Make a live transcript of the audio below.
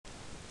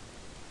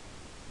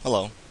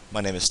Hello,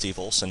 my name is Steve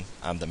Olson.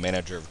 I'm the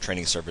Manager of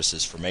Training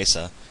Services for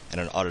Mesa and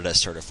an Autodesk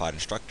Certified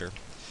Instructor.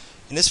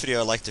 In this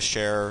video, I'd like to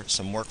share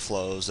some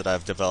workflows that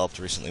I've developed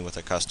recently with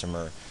a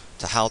customer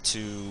to how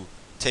to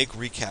take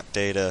recap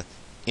data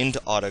into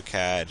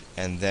AutoCAD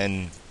and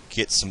then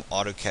get some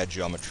AutoCAD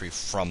geometry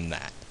from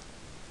that.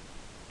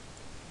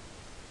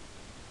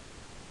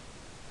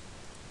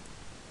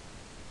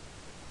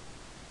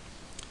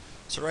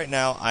 So right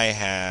now I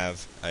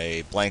have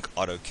a blank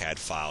AutoCAD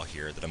file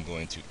here that I'm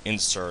going to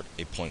insert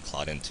a point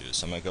cloud into.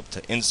 So I'm going to go up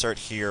to Insert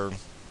here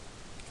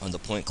on the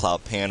point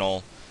cloud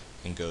panel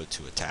and go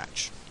to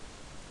Attach.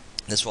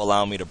 This will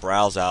allow me to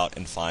browse out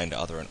and find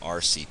either an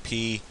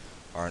RCP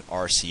or an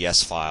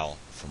RCS file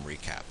from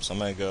recap. So I'm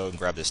going to go and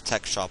grab this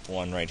Tech Shop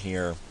one right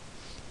here.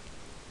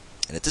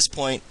 And at this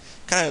point,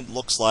 kind of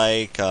looks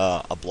like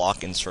a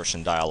block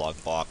insertion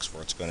dialog box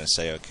where it's going to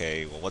say,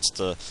 okay, well, what's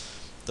the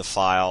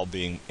file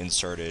being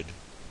inserted,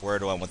 where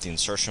do I want the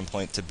insertion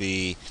point to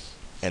be,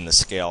 and the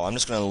scale. I'm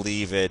just going to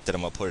leave it that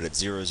I'm going to put it at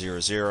 0, 0,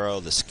 0,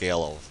 the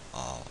scale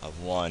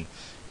of 1,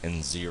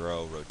 and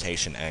 0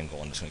 rotation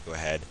angle. I'm just going to go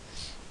ahead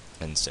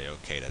and say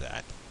OK to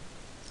that.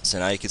 So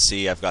now you can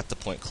see I've got the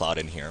point cloud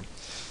in here.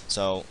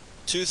 So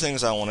two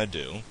things I want to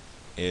do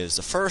is,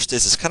 the first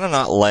is it's kind of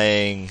not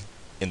laying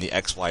in the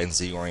X, Y, and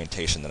Z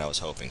orientation that I was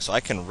hoping. So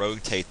I can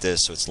rotate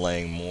this so it's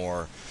laying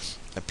more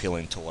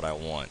appealing to what I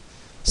want.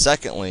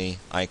 Secondly,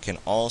 I can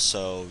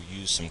also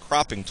use some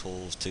cropping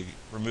tools to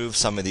remove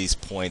some of these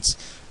points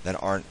that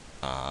aren't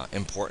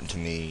important to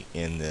me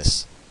in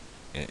this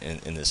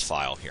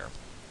file here.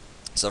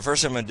 So the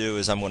first thing I'm going to do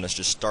is I'm going to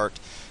just start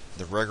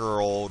the regular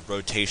old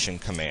rotation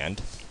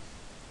command.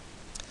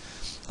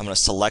 I'm going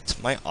to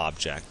select my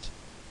object,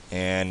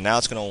 and now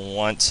it's going to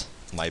want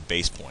my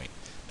base point.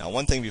 Now,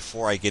 one thing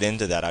before I get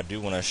into that, I do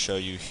want to show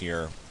you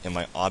here in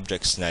my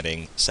object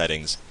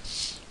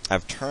settings.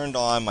 I've turned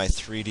on my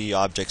 3D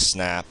object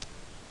snap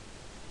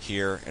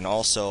here, and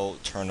also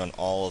turned on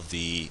all of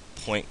the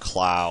point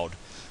cloud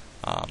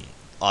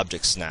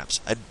object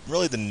snaps.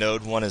 Really, the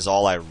node one is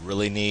all I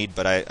really need,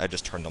 but I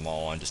just turned them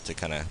all on just to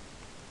kind of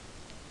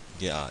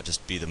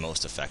just be the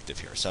most effective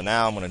here. So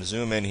now I'm going to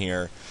zoom in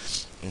here,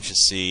 and you should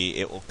see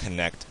it will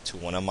connect to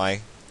one of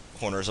my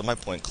corners of my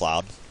point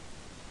cloud.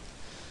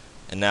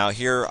 And now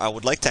here I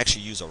would like to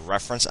actually use a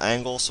reference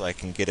angle so I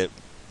can get it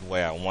the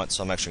way I want.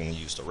 So I'm actually going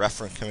to use the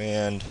reference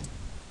command,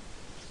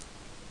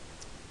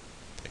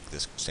 pick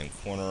this same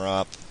corner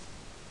up,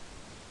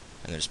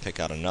 and then just pick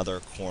out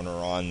another corner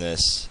on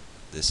this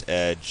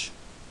edge,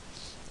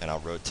 and I'll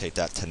rotate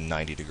that to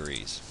 90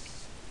 degrees.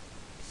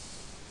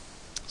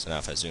 So now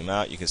if I zoom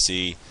out, you can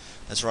see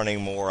that's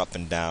running more up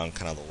and down,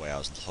 kind of the way I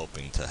was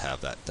hoping to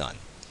have that done.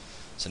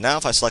 So now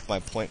if I select my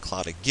point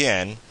cloud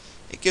again,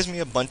 it gives me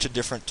a bunch of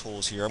different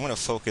tools here. I'm going to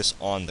focus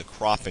on the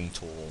cropping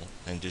tool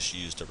and just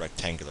use the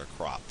rectangular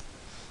crop.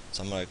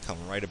 So I'm going to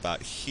come right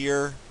about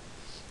here,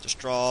 just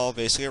draw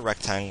basically a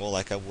rectangle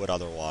like I would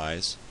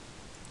otherwise.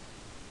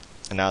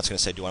 And now it's going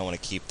to say, do I want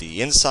to keep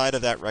the inside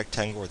of that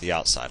rectangle or the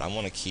outside? I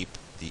want to keep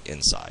the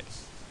inside.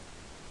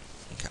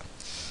 Okay.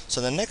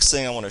 So the next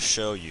thing I want to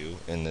show you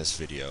in this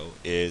video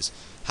is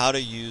how to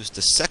use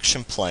the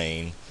section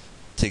plane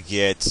to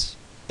get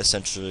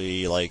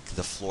essentially like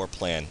the floor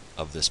plan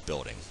of this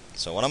building.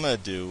 So what I'm going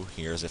to do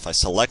here is, if I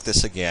select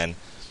this again,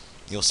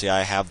 you'll see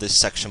I have this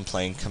section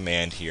plane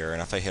command here,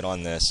 and if I hit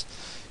on this,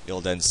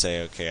 you'll then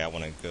say, okay, I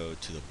want to go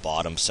to the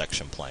bottom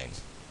section plane.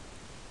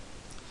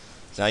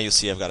 Now you'll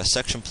see I've got a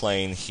section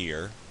plane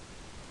here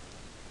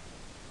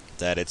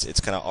that it's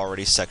kind of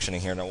already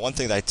sectioning here. Now, one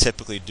thing that I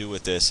typically do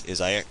with this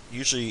is I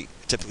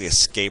typically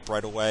escape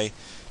right away,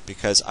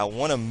 because I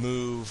want to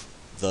move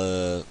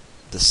the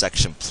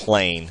section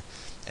plane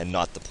and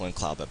not the point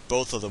cloud, but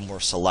both of them were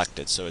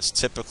selected. So it's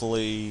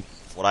typically,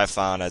 what I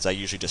found is I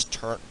usually just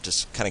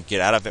kind of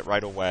get out of it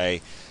right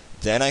away.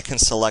 Then I can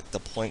select the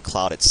point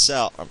cloud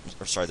itself,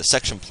 the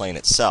section plane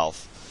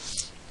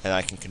itself, and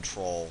I can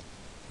control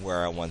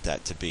where I want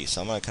that to be.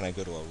 So I'm going to kind of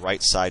go to a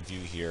right side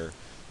view here.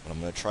 What I'm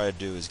going to try to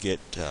do is get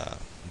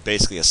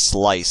basically a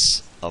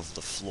slice of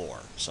the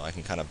floor. So I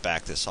can kind of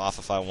back this off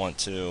if I want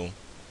to.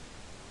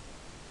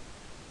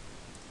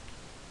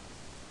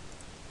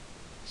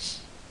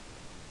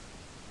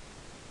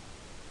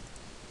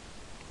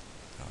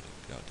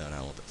 Down a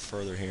little bit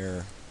further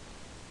here.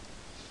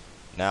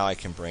 Now I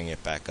can bring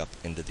it back up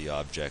into the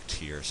object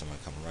here. So I'm going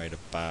to come right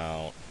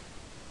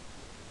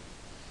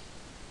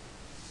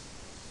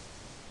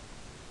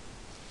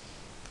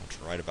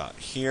about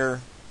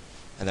here.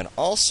 And then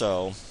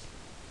also,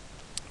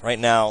 right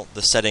now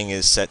the setting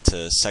is set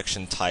to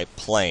section type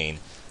plane.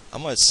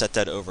 I'm going to set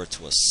that over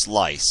to a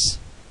slice,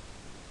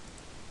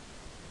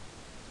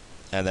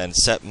 and then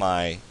set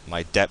my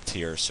depth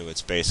here so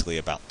it's basically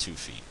about 2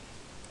 feet.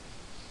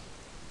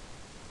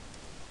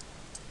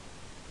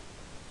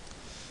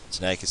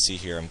 So now you can see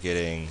here I'm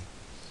getting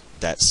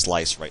that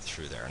slice right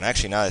through there. And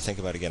actually, now that I think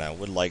about it again, I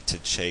would like to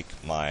take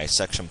my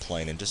section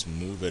plane and just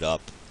move it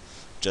up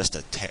just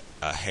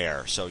a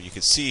hair. So you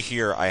can see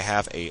here I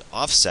have a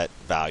offset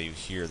value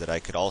here that I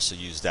could also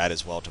use that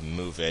as well to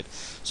move it.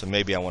 So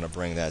maybe I want to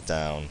bring that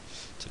down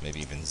to maybe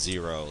even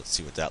 0. Let's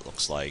see what that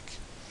looks like.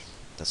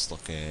 That's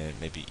looking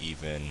maybe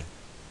even,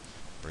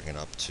 bring it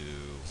up to,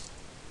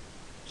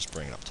 just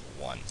bring it up to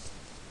 1.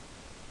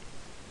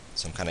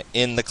 So I'm kind of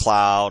in the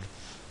cloud,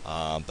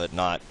 but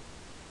not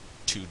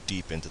too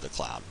deep into the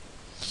cloud.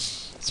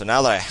 So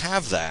now that I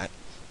have that,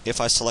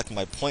 if I select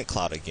my point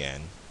cloud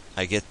again,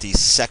 I get these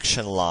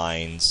section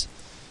lines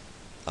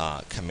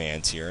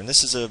commands here. And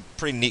this is a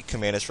pretty neat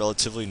command. It's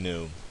relatively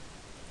new.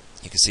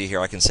 You can see here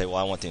I can say, well,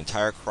 I want the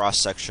entire cross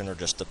section or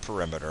just the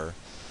perimeter.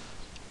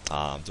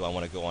 Do I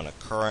want to go on a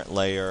current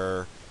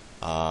layer,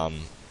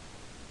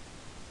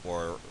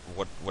 or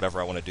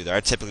whatever I want to do there. I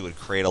typically would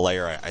create a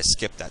layer. I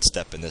skip that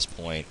step in this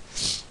point.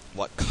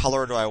 What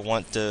color do I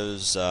want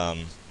those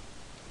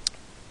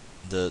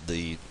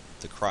the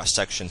cross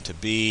section to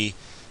be?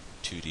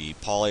 2D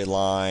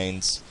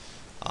polylines.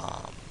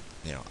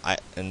 You know,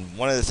 and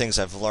one of the things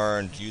I've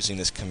learned using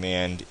this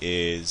command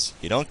is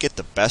you don't get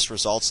the best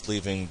results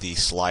leaving the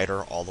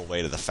slider all the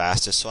way to the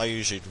fastest, so I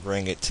usually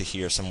bring it to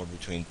here somewhere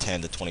between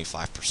 10 to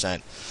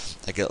 25%.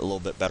 I get a little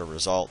bit better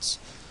results.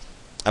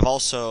 I've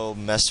also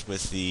messed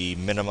with the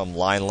minimum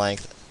line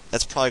length.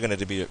 That's probably going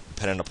to be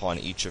dependent upon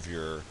each of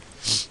your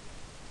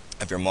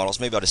models.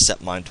 Maybe I'll just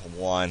set mine to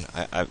 1.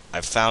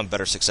 I've found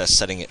better success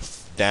setting it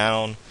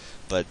down,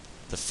 but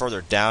the further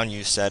down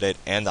you set it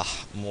and the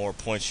more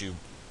points you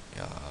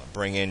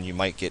bring in, you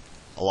might get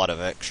a lot of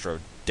extra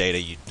data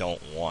you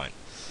don't want.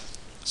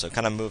 So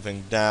kind of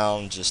moving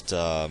down, I'm just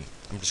going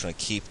to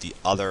keep the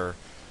other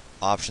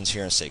options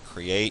here and say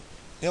create.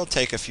 It'll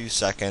take a few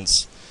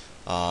seconds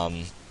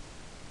to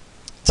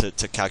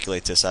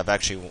calculate this. I've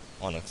actually,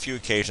 on a few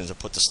occasions, I've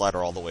put the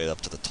slider all the way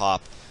up to the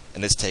top,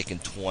 and it's taken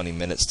 20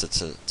 minutes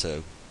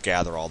to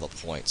gather all the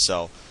points.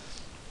 So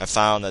I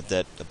found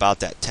that about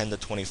that 10 to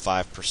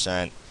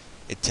 25%,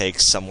 it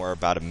takes somewhere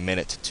about 1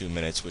 minute to 2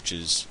 minutes, which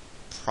is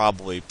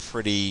probably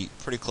pretty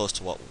close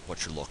to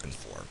what you're looking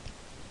for.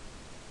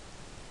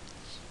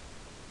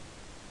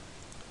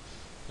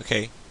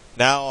 Okay,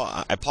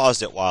 now I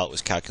paused it while it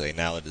was calculating.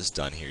 Now it is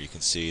done here. You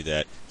can see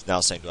that it's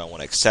now saying, do I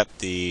want to accept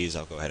these?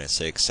 I'll go ahead and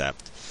say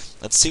accept.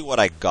 Let's see what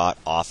I got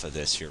off of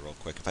this here real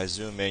quick. If I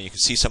zoom in, you can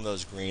see some of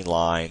those green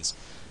lines.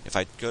 If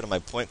I go to my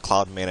point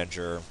cloud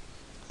manager,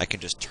 I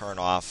can just turn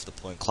off the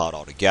point cloud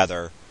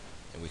altogether,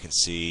 and we can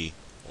see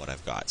what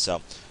I've got.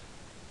 So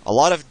a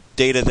lot of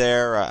data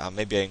there.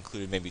 Maybe I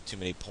included maybe too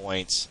many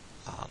points.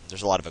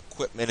 There's a lot of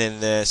equipment in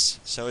this,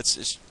 so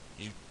it's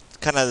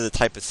kind of the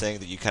type of thing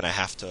that you kind of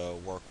have to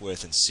work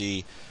with and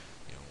see,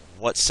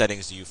 what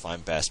settings do you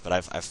find best. But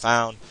I've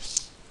found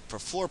for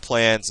floor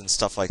plans and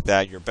stuff like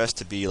that, you're best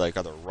to be like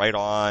either right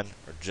on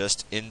or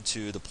just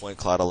into the point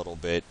cloud a little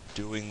bit.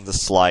 Doing the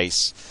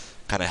slice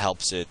kind of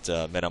helps it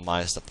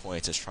minimize the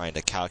points it's trying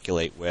to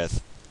calculate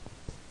with,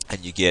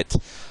 and you get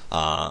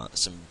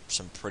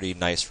some pretty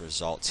nice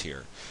results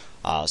here.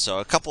 So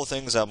a couple of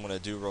things I'm going to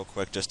do real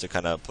quick just to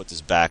kind of put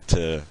this back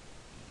to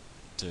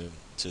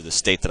the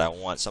state that I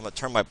want. So I'm going to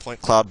turn my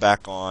point cloud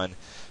back on.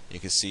 You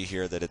can see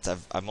here that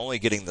I'm only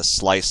getting the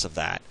slice of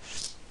that.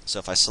 So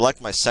if I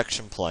select my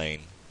section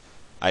plane,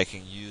 I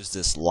can use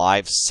this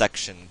live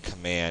section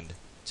command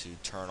to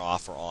turn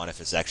off or on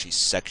if it's actually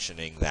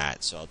sectioning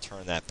that. So I'll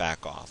turn that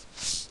back off.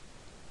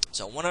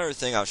 So one other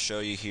thing I'll show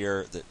you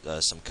here,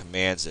 that some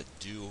commands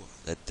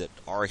that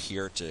are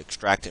here to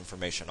extract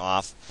information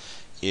off,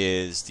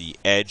 is the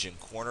edge and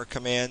corner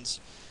commands.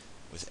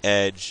 With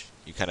edge,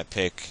 you kind of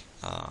pick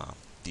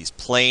these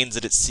planes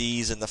that it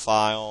sees in the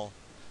file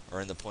or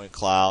in the point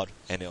cloud,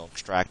 and it'll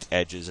extract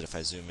edges. And if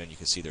I zoom in, you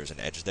can see there's an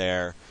edge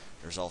there.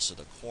 There's also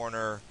the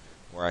corner,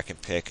 where I can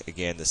pick,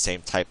 again, the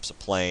same types of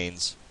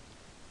planes,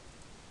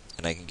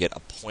 and I can get a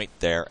point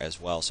there as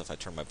well. So if I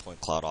turn my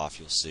point cloud off,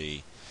 you'll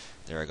see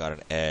there I got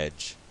an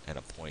edge and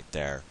a point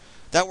there.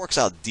 That works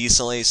out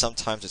decently.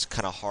 Sometimes it's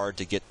kind of hard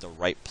to get the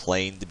right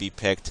plane to be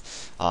picked.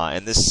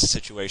 In this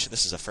situation,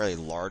 this is a fairly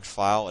large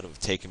file. It would have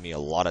taken me a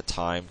lot of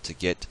time to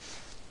get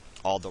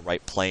all the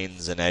right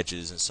planes and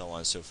edges and so on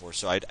and so forth.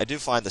 So I do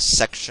find the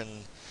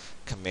section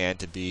command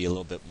to be a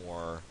little bit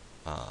more,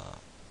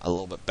 a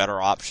little bit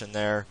better option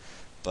there.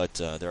 But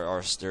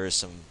there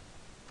is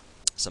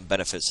some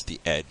benefits to the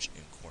edge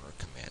and corner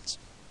commands.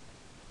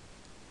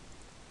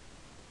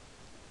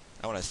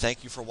 I want to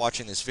thank you for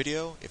watching this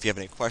video. If you have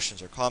any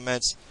questions or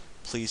comments,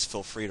 please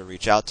feel free to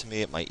reach out to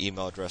me at my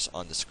email address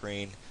on the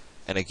screen.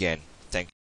 And again,